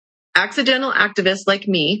Accidental activists like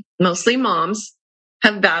me, mostly moms,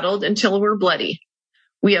 have battled until we're bloody.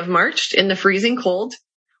 We have marched in the freezing cold.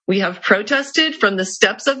 We have protested from the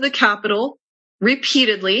steps of the Capitol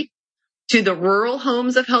repeatedly to the rural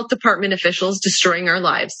homes of health department officials destroying our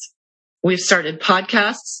lives. We've started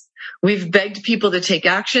podcasts. We've begged people to take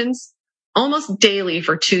actions almost daily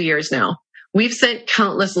for 2 years now. We've sent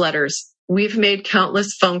countless letters. We've made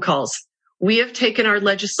countless phone calls. We have taken our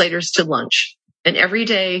legislators to lunch. And every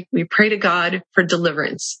day we pray to God for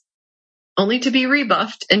deliverance, only to be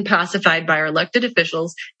rebuffed and pacified by our elected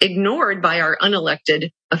officials, ignored by our unelected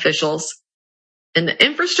officials. And the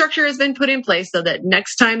infrastructure has been put in place so that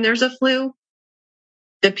next time there's a flu,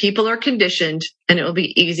 the people are conditioned and it will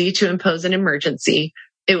be easy to impose an emergency.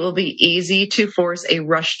 It will be easy to force a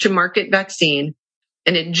rush to market vaccine.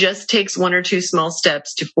 And it just takes 1 or 2 small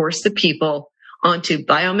steps to force the people onto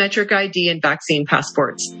biometric ID and vaccine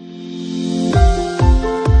passports.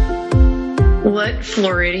 What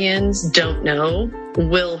Floridians don't know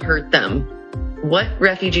will hurt them. What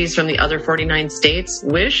refugees from the other 49 states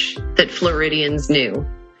wish that Floridians knew.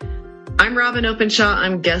 I'm Robin Openshaw.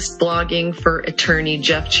 I'm guest blogging for attorney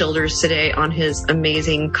Jeff Childers today on his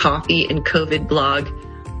amazing coffee and COVID blog.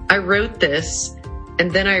 I wrote this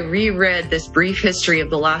and then I reread this brief history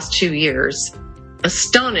of the last 2 years,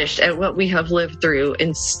 astonished at what we have lived through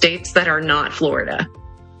in states that are not Florida.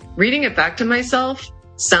 Reading it back to myself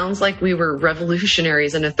sounds like we were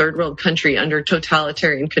revolutionaries in a third world country under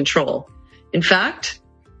totalitarian control. In fact,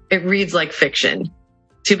 it reads like fiction.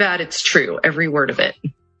 Too bad it's true, every word of it.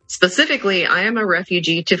 Specifically, I am a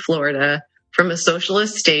refugee to Florida from a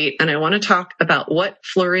socialist state, and I want to talk about what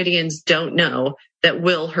Floridians don't know that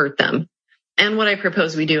will hurt them and what I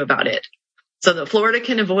propose we do about it so that Florida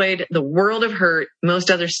can avoid the world of hurt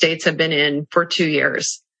most other states have been in for 2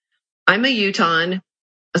 years. I'm a Utahn,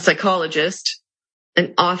 a psychologist,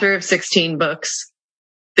 an author of 16 books,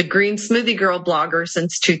 the Green Smoothie Girl blogger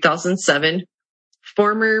since 2007,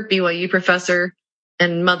 former BYU professor,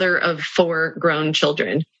 and mother of 4 grown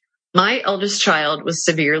children. My eldest child was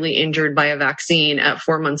severely injured by a vaccine at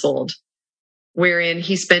 4 months old, wherein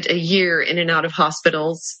he spent a year in and out of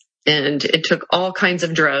hospitals, and it took all kinds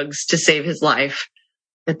of drugs to save his life.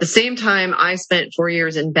 At the same time, I spent 4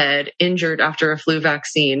 years in bed, injured after a flu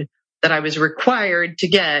vaccine that I was required to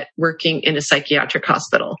get working in a psychiatric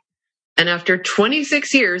hospital. And after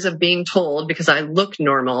 26 years of being told, because I look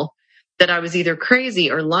normal, that I was either crazy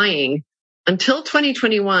or lying, until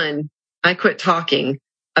 2021, I quit talking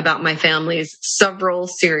about my family's several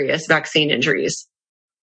serious vaccine injuries.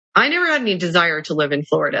 I never had any desire to live in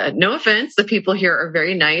Florida. No offense, the people here are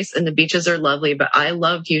very nice and the beaches are lovely, but I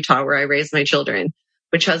loved Utah where I raised my children,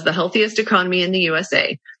 which has the healthiest economy in the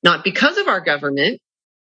USA. Not because of our government,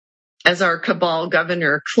 as our cabal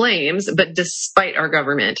governor claims, but despite our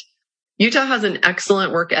government. Utah has an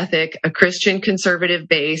excellent work ethic, a Christian conservative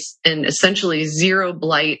base, and essentially zero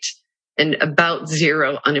blight and about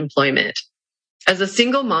zero unemployment. As a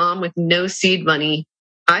single mom with no seed money,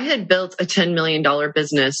 I had built a $10 million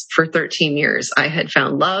business for 13 years. I had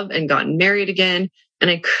found love and gotten married again, and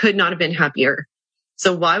I could not have been happier.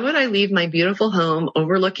 So why would I leave my beautiful home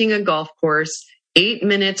overlooking a golf course 8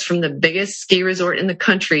 minutes from the biggest ski resort in the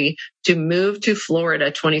country to move to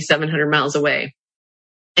Florida 2,700 miles away?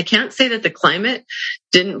 I can't say that the climate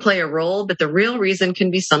didn't play a role, but the real reason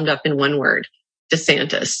can be summed up in one word: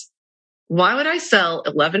 DeSantis. Why would I sell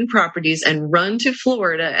 11 properties and run to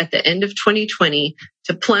Florida at the end of 2020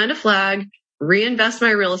 to plant a flag, reinvest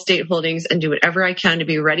my real estate holdings, and do whatever I can to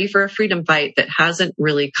be ready for a freedom fight that hasn't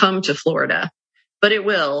really come to Florida? But it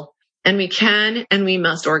will, and we can and we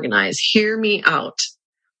must organize. Hear me out.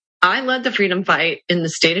 I led the freedom fight in the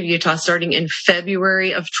state of Utah starting in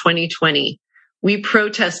February of 2020. We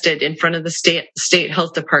protested in front of the state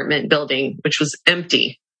health department building, which was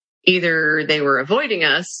empty. Either they were avoiding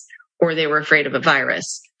us or they were afraid of a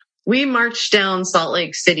virus. We marched down Salt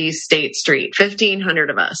Lake City State Street, 1,500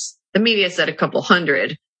 of us. The media said a couple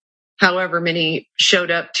hundred. However many showed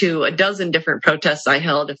up to a dozen different protests I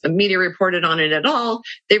held. If the media reported on it at all,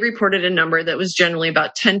 they reported a number that was generally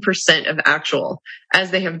about 10% of actual, as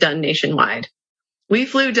they have done nationwide. We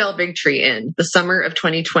flew Del Bigtree in the summer of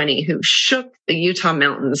 2020, who shook the Utah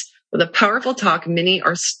mountains with a powerful talk many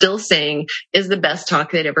are still saying is the best talk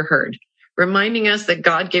they'd ever heard, reminding us that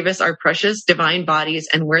God gave us our precious divine bodies,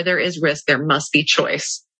 and where there is risk, there must be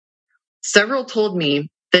choice. Several told me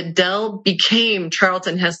that Del became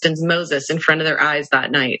Charlton Heston's Moses in front of their eyes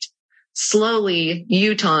that night. Slowly,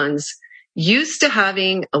 Utahns, used to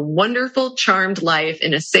having a wonderful, charmed life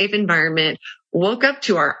in a safe environment, woke up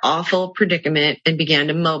to our awful predicament and began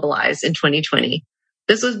to mobilize in 2020.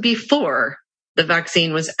 This was before the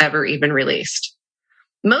vaccine was ever even released.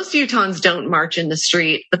 Most Utahns don't march in the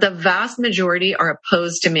street, but the vast majority are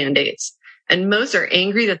opposed to mandates. And most are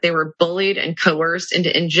angry that they were bullied and coerced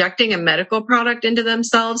into injecting a medical product into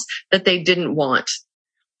themselves that they didn't want.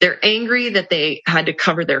 They're angry that they had to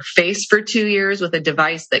cover their face for 2 years with a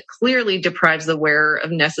device that clearly deprives the wearer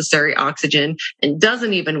of necessary oxygen and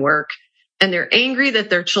doesn't even work. And they're angry that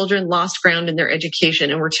their children lost ground in their education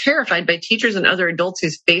and were terrified by teachers and other adults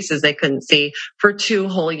whose faces they couldn't see for 2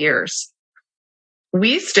 whole years.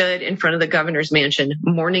 We stood in front of the governor's mansion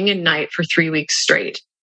morning and night for 3 weeks straight.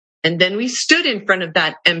 And then we stood in front of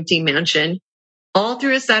that empty mansion all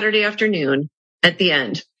through a Saturday afternoon at the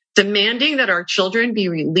end, demanding that our children be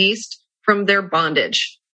released from their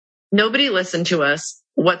bondage. Nobody listened to us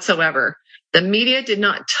whatsoever. The media did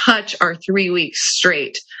not touch our 3 weeks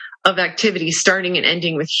straight of activity starting and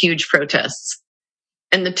ending with huge protests.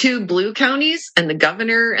 And the 2 blue counties and the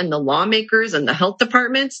governor and the lawmakers and the health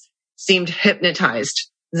departments seemed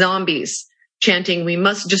hypnotized, zombies, chanting, "We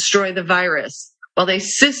must destroy the virus," while they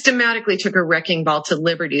systematically took a wrecking ball to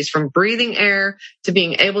liberties from breathing air to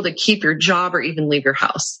being able to keep your job or even leave your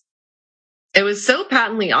house. It was so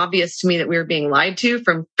patently obvious to me that we were being lied to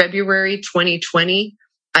from February 2020.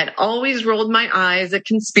 I'd always rolled my eyes at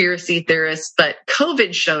conspiracy theorists, but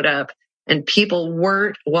COVID showed up and people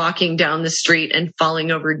weren't walking down the street and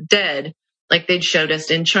falling over dead like they'd showed us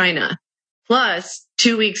in China. Plus,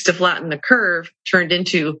 2 weeks to flatten the curve turned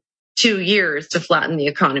into 2 years to flatten the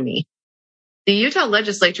economy. The Utah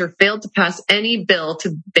legislature failed to pass any bill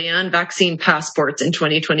to ban vaccine passports in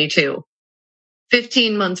 2022.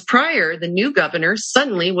 15 months prior, the new governor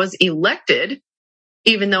suddenly was elected,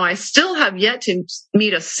 even though I still have yet to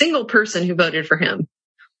meet a single person who voted for him.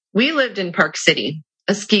 We lived in Park City,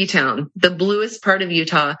 a ski town, the bluest part of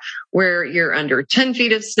Utah, where you're under 10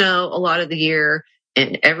 feet of snow a lot of the year,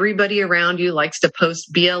 and everybody around you likes to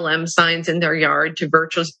post BLM signs in their yard to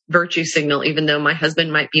virtue signal, even though my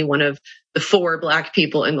husband might be one of the 4 Black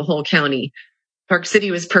people in the whole county. Park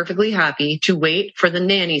City was perfectly happy to wait for the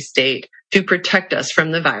nanny state to protect us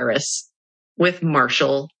from the virus with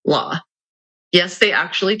martial law. Yes, they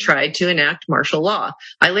actually tried to enact martial law.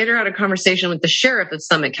 I later had a conversation with the sheriff of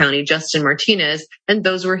Summit County, Justin Martinez, and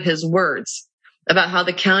those were his words about how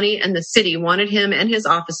the county and the city wanted him and his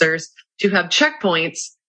officers to have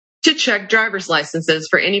checkpoints to check driver's licenses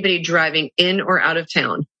for anybody driving in or out of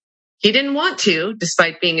town. He didn't want to,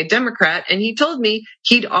 despite being a Democrat, and he told me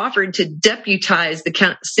he'd offered to deputize the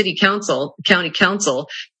county council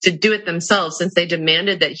to do it themselves, since they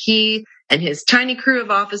demanded that he and his tiny crew of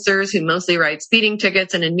officers who mostly write speeding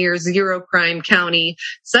tickets in a near zero crime county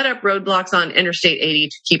set up roadblocks on Interstate 80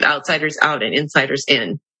 to keep outsiders out and insiders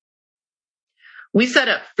in. We set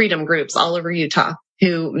up freedom groups all over Utah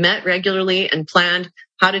who met regularly and planned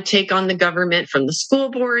how to take on the government, from the school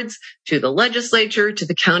boards to the legislature to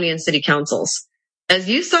the county and city councils. As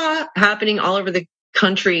you saw happening all over the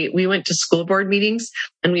country, we went to school board meetings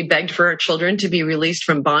and we begged for our children to be released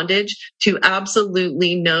from bondage, to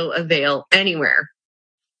absolutely no avail anywhere.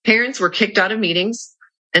 Parents were kicked out of meetings,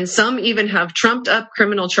 and some even have trumped up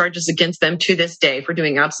criminal charges against them to this day for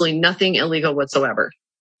doing absolutely nothing illegal whatsoever.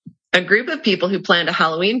 A group of people who planned a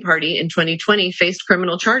Halloween party in 2020 faced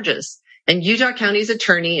criminal charges, and Utah County's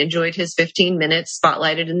attorney enjoyed his 15 minutes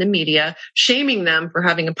spotlighted in the media, shaming them for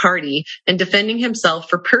having a party and defending himself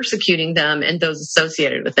for persecuting them and those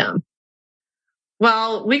associated with them.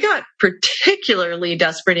 While we got particularly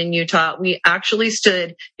desperate in Utah, we actually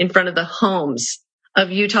stood in front of the homes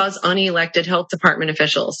of Utah's unelected health department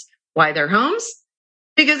officials. Why their homes?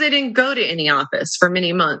 Because they didn't go to any office for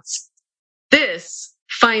many months. This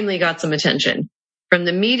finally got some attention, from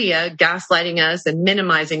the media gaslighting us and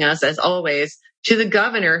minimizing us as always, to the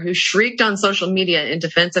governor who shrieked on social media in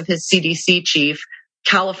defense of his CDC chief,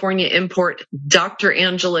 California import Dr.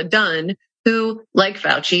 Angela Dunn, who, like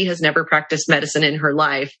Fauci, has never practiced medicine in her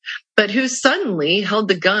life, but who suddenly held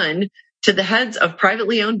the gun to the heads of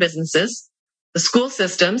privately owned businesses, the school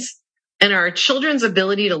systems, and our children's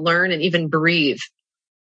ability to learn and even breathe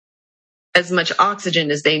as much oxygen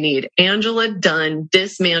as they need. Angela Dunn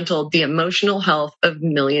dismantled the emotional health of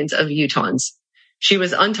millions of Utahns. She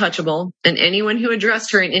was untouchable, and anyone who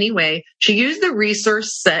addressed her in any way, she used the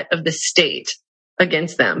resource set of the state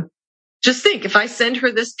against them. Just think, if I send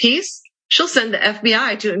her this piece, she'll send the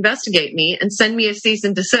FBI to investigate me and send me a cease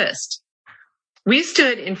and desist. We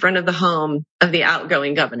stood in front of the home of the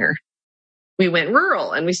outgoing governor. We went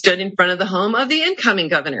rural, and we stood in front of the home of the incoming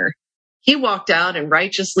governor. He walked out and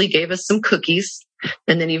righteously gave us some cookies.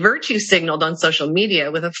 And then he virtue signaled on social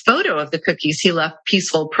media with a photo of the cookies he left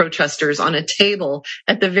peaceful protesters on a table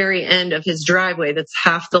at the very end of his driveway that's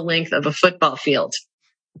half the length of a football field.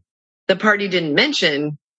 The part he didn't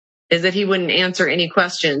mention is that he wouldn't answer any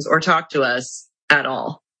questions or talk to us at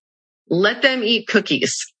all. Let them eat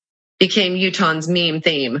cookies became Utah's meme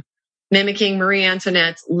theme, mimicking Marie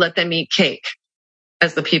Antoinette's "let them eat cake"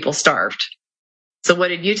 as the people starved. So what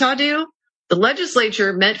did Utah do? The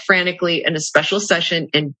legislature met frantically in a special session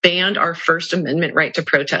and banned our First Amendment right to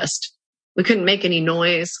protest. We couldn't make any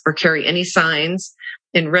noise or carry any signs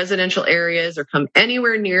in residential areas or come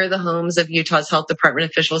anywhere near the homes of Utah's health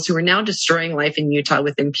department officials who were now destroying life in Utah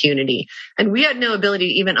with impunity. And we had no ability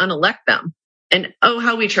to even unelect them. And oh,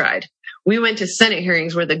 how we tried. We went to Senate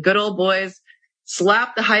hearings where the good old boys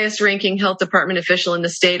slapped the highest ranking health department official in the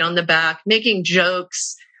state on the back, making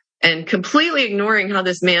jokes and completely ignoring how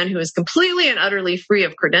this man who is completely and utterly free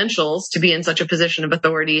of credentials to be in such a position of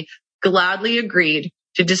authority gladly agreed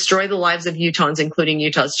to destroy the lives of Utahns, including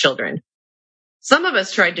Utah's children. Some of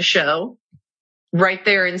us tried to show right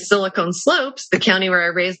there in Silicon Slopes, the county where I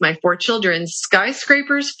raised my 4 children,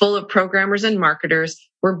 skyscrapers full of programmers and marketers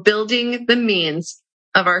were building the means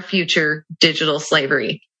of our future digital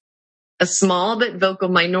slavery. A small but vocal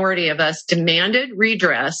minority of us demanded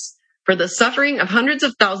redress for the suffering of hundreds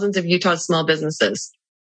of thousands of Utah's small businesses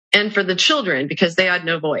and for the children because they had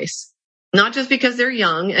no voice, not just because they're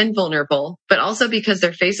young and vulnerable, but also because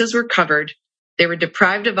their faces were covered, they were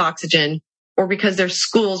deprived of oxygen, or because their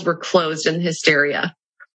schools were closed in hysteria.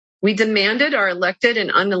 We demanded our elected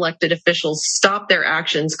and unelected officials stop their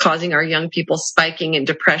actions, causing our young people spiking in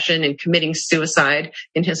depression and committing suicide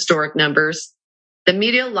in historic numbers. The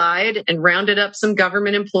media lied and rounded up some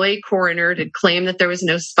government employee coroner to claim that there was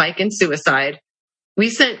no spike in suicide.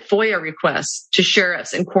 We sent FOIA requests to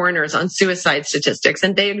sheriffs and coroners on suicide statistics,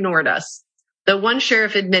 and they ignored us. Though one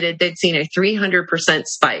sheriff admitted they'd seen a 300%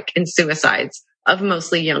 spike in suicides of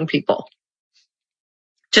mostly young people.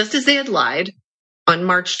 Just as they had lied, on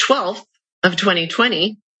March 12th of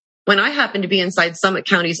 2020, when I happened to be inside Summit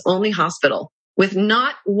County's only hospital with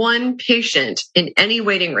not one patient in any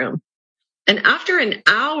waiting room. And after an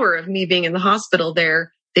hour of me being in the hospital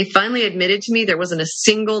there, they finally admitted to me there wasn't a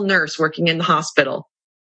single nurse working in the hospital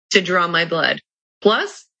to draw my blood.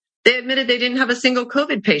 Plus, they admitted they didn't have a single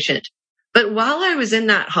COVID patient. But while I was in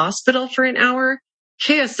that hospital for an hour,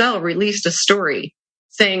 KSL released a story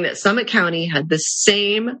saying that Summit County had the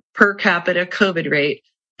same per capita COVID rate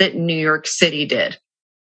that New York City did.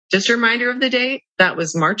 Just a reminder of the date, that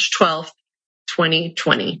was March 12th,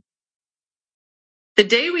 2020. The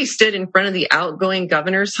day we stood in front of the outgoing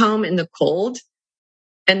governor's home in the cold,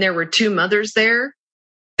 and there were 2 mothers there,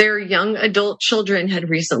 their young adult children had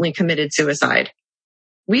recently committed suicide.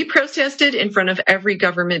 We protested in front of every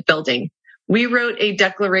government building. We wrote a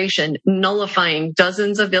declaration nullifying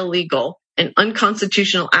dozens of illegal and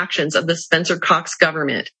unconstitutional actions of the Spencer Cox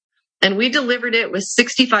government. And we delivered it with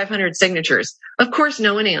 6,500 signatures. Of course,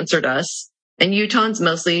 no one answered us. And Utahns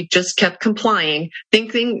mostly just kept complying,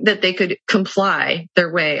 thinking that they could comply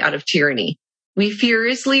their way out of tyranny. We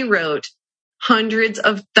furiously wrote hundreds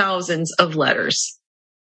of thousands of letters.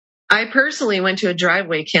 I personally went to a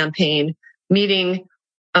driveway campaign meeting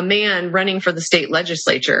a man running for the state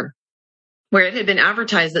legislature, where it had been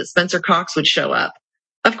advertised that Spencer Cox would show up.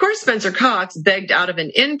 Of course, Spencer Cox begged out of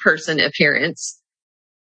an in-person appearance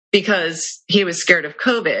because he was scared of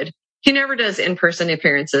COVID. He never does in-person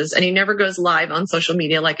appearances, and he never goes live on social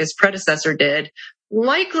media like his predecessor did,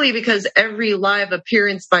 likely because every live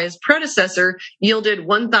appearance by his predecessor yielded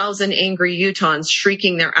 1,000 angry Utahns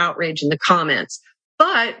shrieking their outrage in the comments.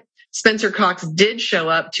 But Spencer Cox did show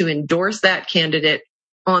up to endorse that candidate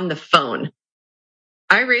on the phone.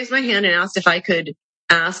 I raised my hand and asked if I could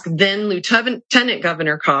ask then Lieutenant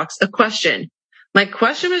Governor Cox a question. My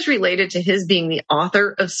question was related to his being the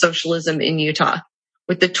author of Socialism in Utah,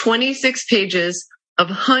 with the 26 pages of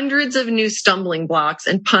hundreds of new stumbling blocks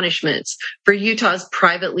and punishments for Utah's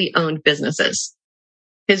privately owned businesses.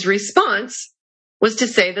 His response was to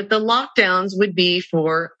say that the lockdowns would be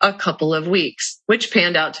for a couple of weeks, which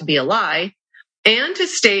panned out to be a lie, and to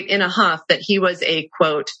state in a huff that he was a,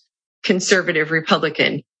 quote, conservative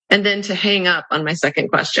Republican, and then to hang up on my second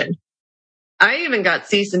question. I even got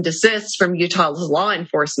cease and desist from Utah's law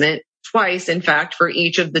enforcement, twice, in fact, for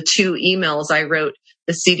each of the 2 emails I wrote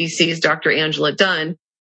the CDC's Dr. Angela Dunn,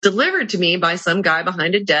 delivered to me by some guy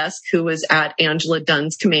behind a desk who was at Angela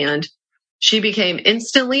Dunn's command. She became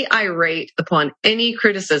instantly irate upon any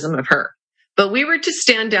criticism of her. But we were to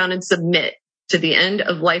stand down and submit to the end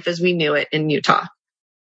of life as we knew it in Utah.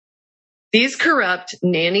 These corrupt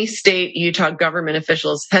nanny state Utah government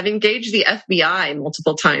officials have engaged the FBI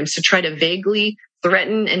multiple times to try to vaguely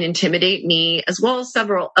threaten and intimidate me, as well as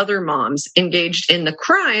several other moms engaged in the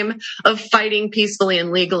crime of fighting peacefully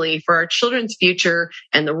and legally for our children's future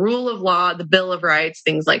and the rule of law, the Bill of Rights,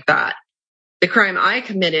 things like that. The crime I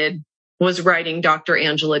committed was writing Dr.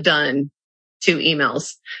 Angela Dunn 2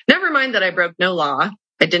 emails. Never mind that I broke no law.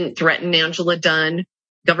 I didn't threaten Angela Dunn,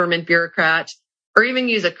 government bureaucrat, or even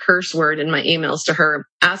use a curse word in my emails to her,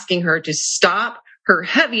 asking her to stop her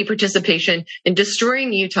heavy participation in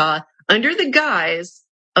destroying Utah under the guise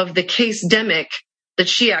of the case-demic that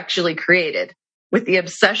she actually created, with the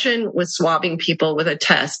obsession with swabbing people with a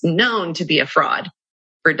test known to be a fraud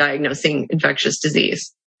for diagnosing infectious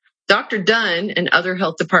disease. Dr. Dunn and other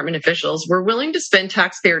health department officials were willing to spend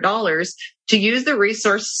taxpayer dollars to use the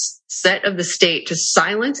resource set of the state to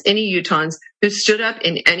silence any Utahns who stood up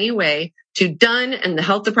in any way to Dunn and the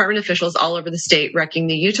health department officials all over the state, wrecking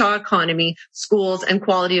the Utah economy, schools, and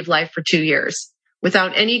quality of life for 2 years,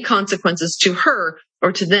 without any consequences to her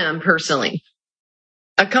or to them personally.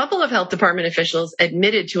 A couple of health department officials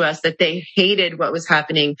admitted to us that they hated what was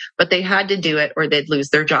happening, but they had to do it or they'd lose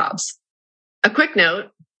their jobs. A quick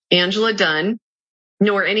note, Angela Dunn,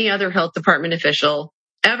 nor any other health department official,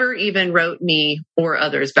 ever even wrote me or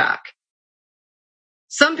others back.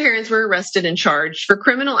 Some parents were arrested and charged for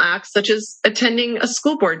criminal acts such as attending a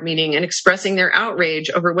school board meeting and expressing their outrage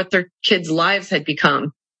over what their kids' lives had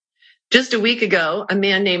become. Just a week ago, a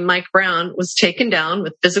man named Mike Brown was taken down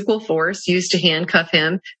with physical force used to handcuff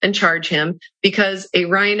him and charge him because a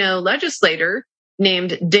Rhino legislator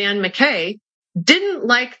named Dan McKay didn't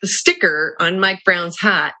like the sticker on Mike Brown's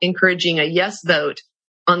hat encouraging a yes vote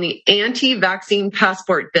on the anti-vaccine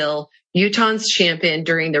passport bill Utahns championed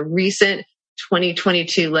during the recent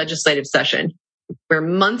 2022 legislative session, where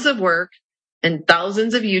months of work and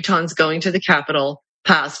thousands of Utahns going to the Capitol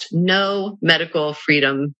passed no medical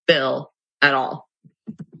freedom bill at all.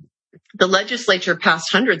 The legislature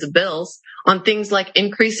passed hundreds of bills on things like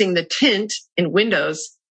increasing the tint in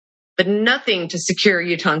windows, but nothing to secure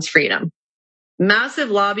Utahns' freedom. Massive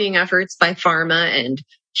lobbying efforts by pharma and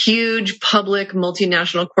huge public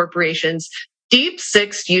multinational corporations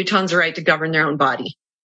deep-sixed Utahns' right to govern their own body.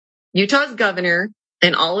 Utah's governor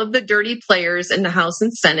and all of the dirty players in the House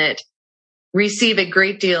and Senate receive a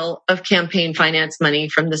great deal of campaign finance money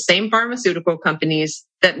from the same pharmaceutical companies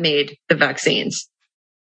that made the vaccines.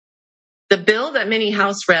 The bill that many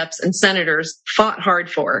House reps and senators fought hard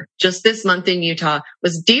for just this month in Utah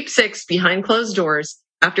was deep-sixed behind closed doors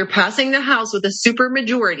after passing the House with a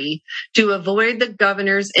supermajority to avoid the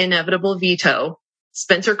governor's inevitable veto.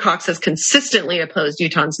 Spencer Cox has consistently opposed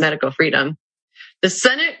Utahns' medical freedom. The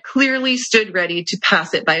Senate clearly stood ready to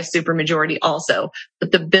pass it by a supermajority also,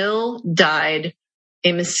 but the bill died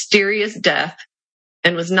a mysterious death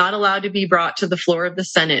and was not allowed to be brought to the floor of the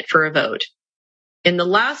Senate for a vote. In the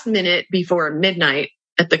last minute before midnight,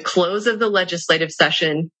 at the close of the legislative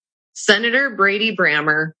session, Senator Brady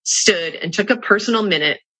Brammer stood and took a personal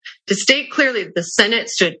minute to state clearly that the Senate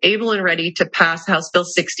stood able and ready to pass House Bill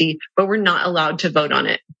 60, but were not allowed to vote on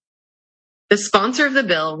it. The sponsor of the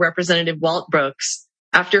bill, Representative Walt Brooks,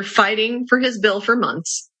 after fighting for his bill for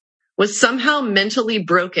months, was somehow mentally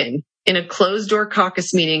broken in a closed-door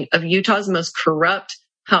caucus meeting of Utah's most corrupt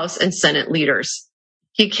House and Senate leaders.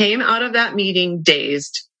 He came out of that meeting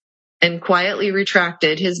dazed and quietly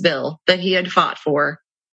retracted his bill that he had fought for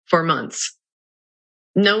months.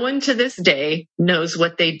 No one to this day knows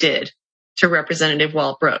what they did to Representative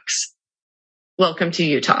Walt Brooks. Welcome to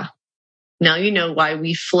Utah. Now you know why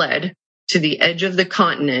we fled to the edge of the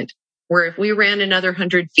continent, where if we ran another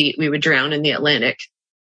 100 feet, we would drown in the Atlantic.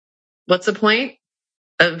 What's the point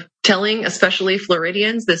of telling, especially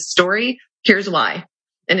Floridians, this story? Here's why.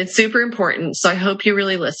 And it's super important, so I hope you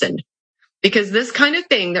really listened. Because this kind of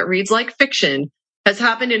thing that reads like fiction has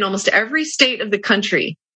happened in almost every state of the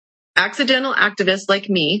country. Accidental activists like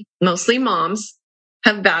me, mostly moms,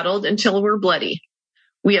 have battled until we're bloody.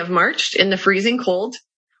 We have marched in the freezing cold.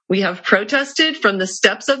 We have protested from the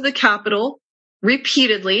steps of the Capitol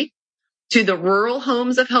repeatedly to the rural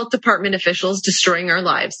homes of health department officials destroying our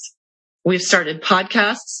lives. We've started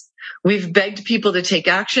podcasts. We've begged people to take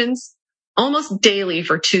actions almost daily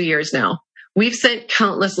for 2 years now. We've sent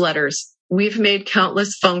countless letters. We've made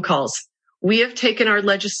countless phone calls. We have taken our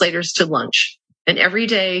legislators to lunch. And every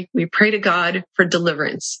day we pray to God for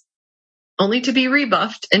deliverance, only to be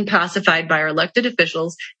rebuffed and pacified by our elected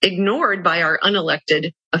officials, ignored by our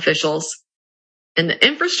unelected officials. And the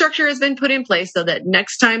infrastructure has been put in place so that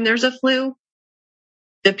next time there's a flu,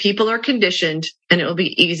 the people are conditioned and it will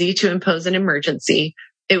be easy to impose an emergency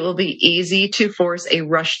it will be easy to force a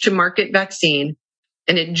rush to market vaccine,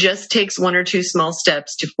 and it just takes one or two small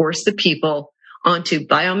steps to force the people onto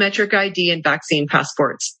biometric ID and vaccine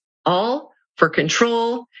passports, all for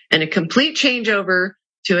control and a complete changeover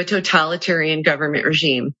to a totalitarian government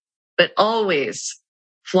regime, but always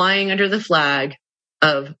flying under the flag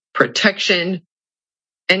of protection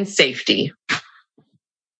and safety.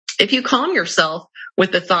 If you calm yourself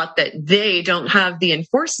with the thought that they don't have the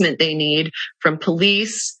enforcement they need from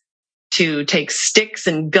police to take sticks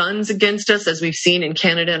and guns against us, as we've seen in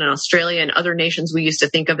Canada and Australia and other nations we used to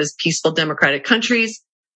think of as peaceful democratic countries,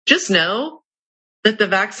 just know that the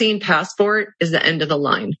vaccine passport is the end of the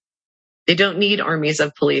line. They don't need armies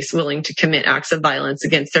of police willing to commit acts of violence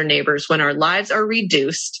against their neighbors when our lives are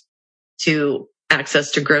reduced to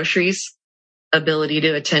access to groceries, ability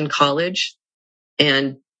to attend college,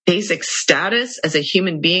 and basic status as a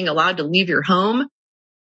human being allowed to leave your home,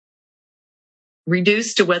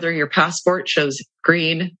 reduced to whether your passport shows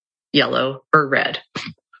green, yellow, or red.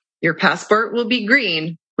 Your passport will be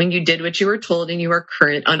green when you did what you were told and you are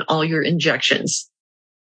current on all your injections.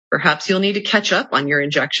 Perhaps you'll need to catch up on your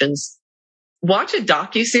injections. Watch a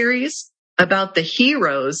docuseries about the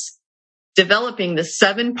heroes developing the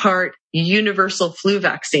 7-part universal flu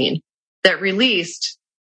vaccine that released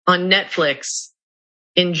on Netflix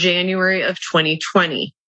in January of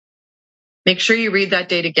 2020. Make sure you read that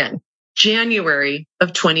date again. January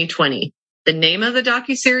of 2020. The name of the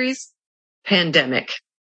docuseries? Pandemic.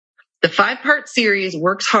 The 5-part series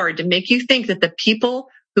works hard to make you think that the people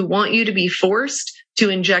who want you to be forced to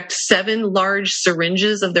inject 7 large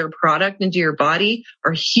syringes of their product into your body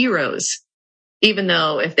are heroes. Even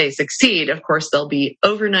though if they succeed, of course, they'll be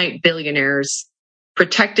overnight billionaires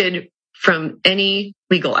protected from any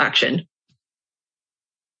legal action.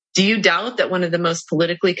 Do you doubt that one of the most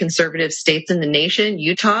politically conservative states in the nation,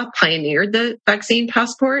 Utah, pioneered the vaccine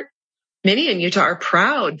passport? Many in Utah are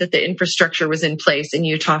proud that the infrastructure was in place in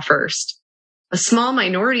Utah first. A small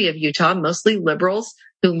minority of Utah, mostly liberals,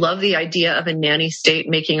 who love the idea of a nanny state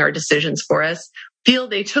making our decisions for us, feel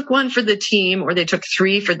they took one for the team or they took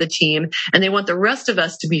 3 for the team, and they want the rest of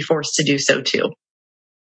us to be forced to do so too.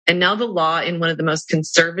 And now the law in one of the most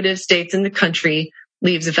conservative states in the country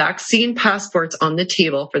leaves vaccine passports on the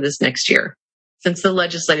table for this next year, since the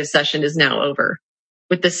legislative session is now over,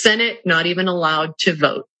 with the Senate not even allowed to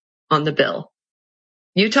vote on the bill.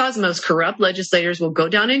 Utah's most corrupt legislators will go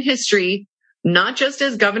down in history, not just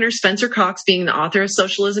as Governor Spencer Cox being the author of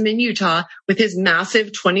Socialism in Utah, with his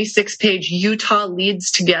massive 26-page Utah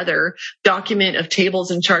Leads Together document of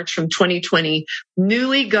tables and charts from 2020,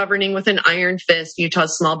 newly governing with an iron fist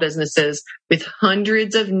Utah's small businesses with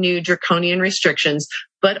hundreds of new draconian restrictions,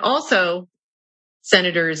 but also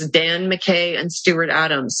Senators Dan McKay and Stuart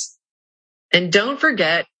Adams. And don't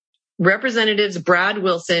forget Representatives Brad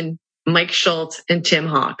Wilson, Mike Schultz, and Tim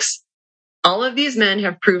Hawks. All of these men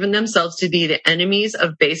have proven themselves to be the enemies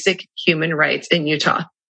of basic human rights in Utah.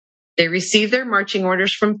 They receive their marching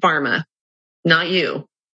orders from pharma, not you,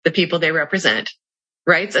 the people they represent.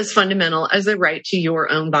 Rights as fundamental as the right to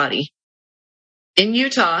your own body. In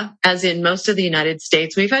Utah, as in most of the United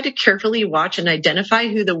States, we've had to carefully watch and identify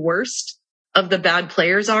who the worst of the bad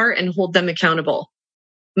players are and hold them accountable.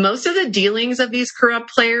 Most of the dealings of these corrupt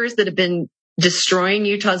players that have been destroying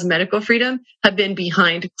Utah's medical freedom have been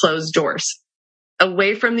behind closed doors,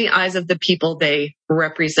 away from the eyes of the people they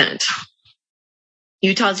represent.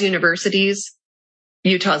 Utah's universities,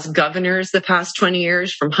 Utah's governors the past 20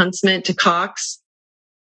 years, from Huntsman to Cox,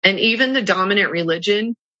 and even the dominant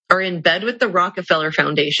religion are in bed with the Rockefeller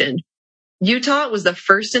Foundation. Utah was the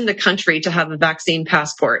first in the country to have a vaccine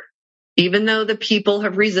passport. Even though the people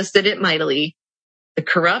have resisted it mightily, the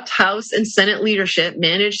corrupt House and Senate leadership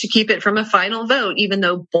managed to keep it from a final vote, even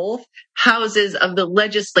though both houses of the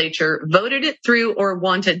legislature voted it through or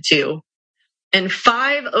wanted to. And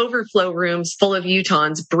 5 overflow rooms full of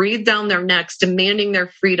Utahns breathed down their necks, demanding their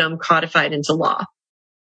freedom codified into law.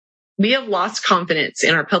 We have lost confidence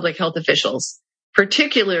in our public health officials,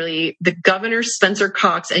 particularly the Governor Spencer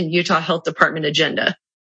Cox and Utah Health Department agenda.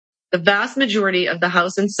 The vast majority of the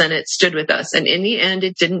House and Senate stood with us, and in the end,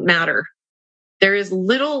 it didn't matter. There is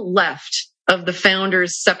little left of the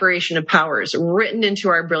founders' separation of powers written into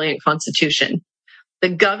our brilliant Constitution. The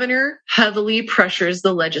governor heavily pressures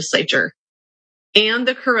the legislature and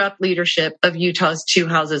the corrupt leadership of Utah's 2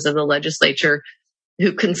 houses of the legislature,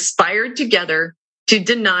 who conspired together to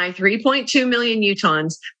deny 3.2 million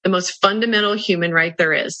Utahns the most fundamental human right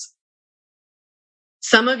there is.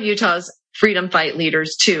 Some of Utah's freedom fight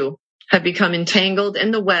leaders, too, have become entangled in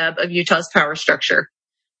the web of Utah's power structure.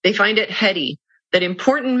 They find it heady that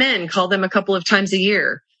important men call them a couple of times a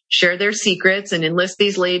year share their secrets, and enlist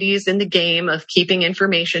these ladies in the game of keeping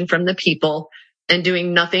information from the people and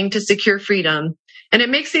doing nothing to secure freedom. And it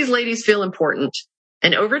makes these ladies feel important.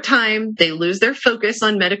 And over time, they lose their focus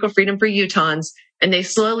on medical freedom for Utahns, and they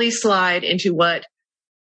slowly slide into what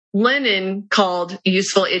Lenin called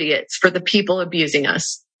useful idiots for the people abusing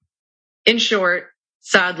us. In short,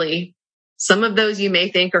 sadly, some of those you may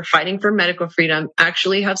think are fighting for medical freedom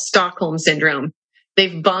actually have Stockholm syndrome.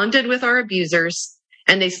 They've bonded with our abusers,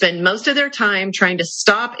 and they spend most of their time trying to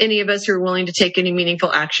stop any of us who are willing to take any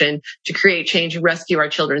meaningful action to create change and rescue our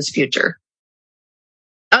children's future.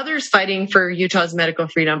 Others fighting for Utah's medical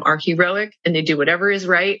freedom are heroic, and they do whatever is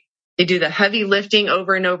right. They do the heavy lifting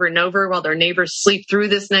over and over and over while their neighbors sleep through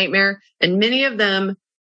this nightmare, and many of them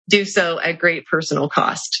do so at great personal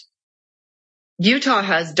cost. Utah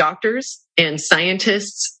has doctors and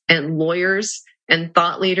scientists and lawyers and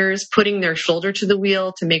thought leaders putting their shoulder to the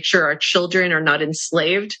wheel to make sure our children are not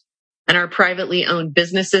enslaved and our privately owned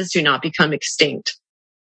businesses do not become extinct.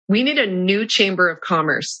 We need a new Chamber of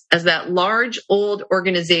Commerce, as that large, old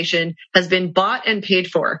organization has been bought and paid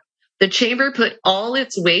for. The chamber put all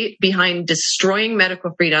its weight behind destroying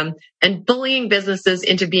medical freedom and bullying businesses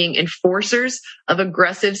into being enforcers of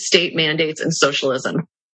aggressive state mandates and socialism.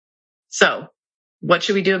 So, what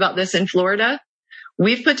should we do about this in Florida?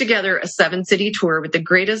 We've put together a 7-city tour with the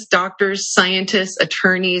greatest doctors, scientists,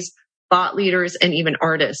 attorneys, thought leaders, and even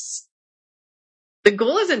artists. The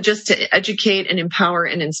goal isn't just to educate and empower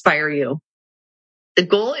and inspire you. The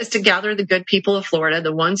goal is to gather the good people of Florida,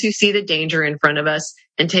 the ones who see the danger in front of us,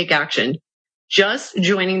 and take action. Just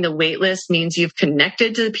joining the waitlist means you've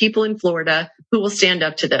connected to the people in Florida who will stand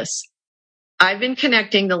up to this. I've been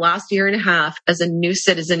connecting the last year and a half as a new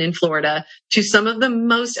citizen in Florida to some of the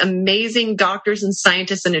most amazing doctors and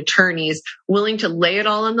scientists and attorneys willing to lay it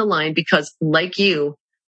all on the line because, like you,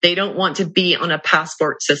 they don't want to be on a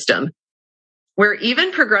passport system. Where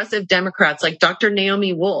even progressive Democrats like Dr.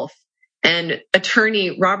 Naomi Wolf and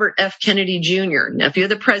attorney Robert F. Kennedy Jr., nephew of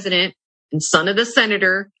the president and son of the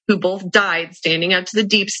senator who both died standing up to the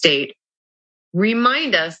deep state,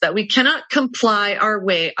 remind us that we cannot comply our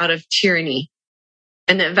way out of tyranny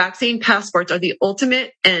and that vaccine passports are the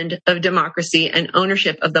ultimate end of democracy and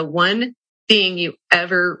ownership of the one thing you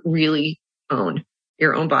ever really own,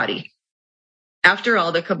 your own body. After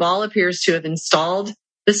all, the cabal appears to have installed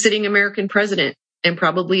the sitting American president and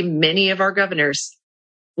probably many of our governors.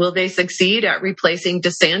 Will they succeed at replacing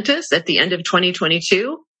DeSantis at the end of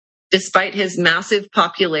 2022, despite his massive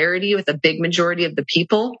popularity with a big majority of the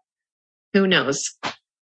people? Who knows?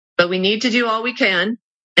 But we need to do all we can,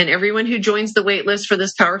 and everyone who joins the wait list for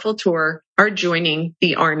this powerful tour are joining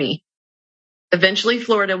the army. Eventually,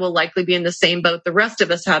 Florida will likely be in the same boat the rest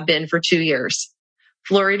of us have been for 2 years.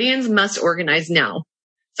 Floridians must organize now,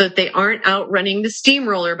 so that they aren't outrunning the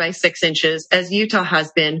steamroller by 6 inches as Utah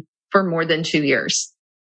has been for more than 2 years.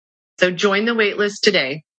 So join the waitlist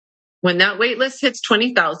today. When that waitlist hits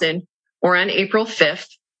 20,000 or on April 5th,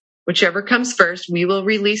 whichever comes first, we will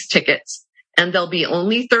release tickets, and they'll be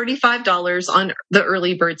only $35 on the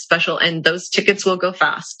early bird special, and those tickets will go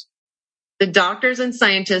fast. The doctors and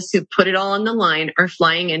scientists who put it all on the line are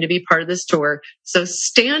flying in to be part of this tour, so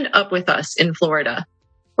stand up with us in Florida.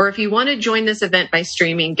 Or if you want to join this event by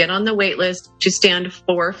streaming, get on the wait list to stand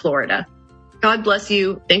for Florida. God bless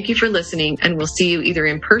you. Thank you for listening, and we'll see you either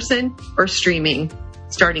in person or streaming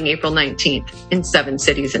starting April 19th in 7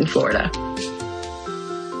 cities in Florida.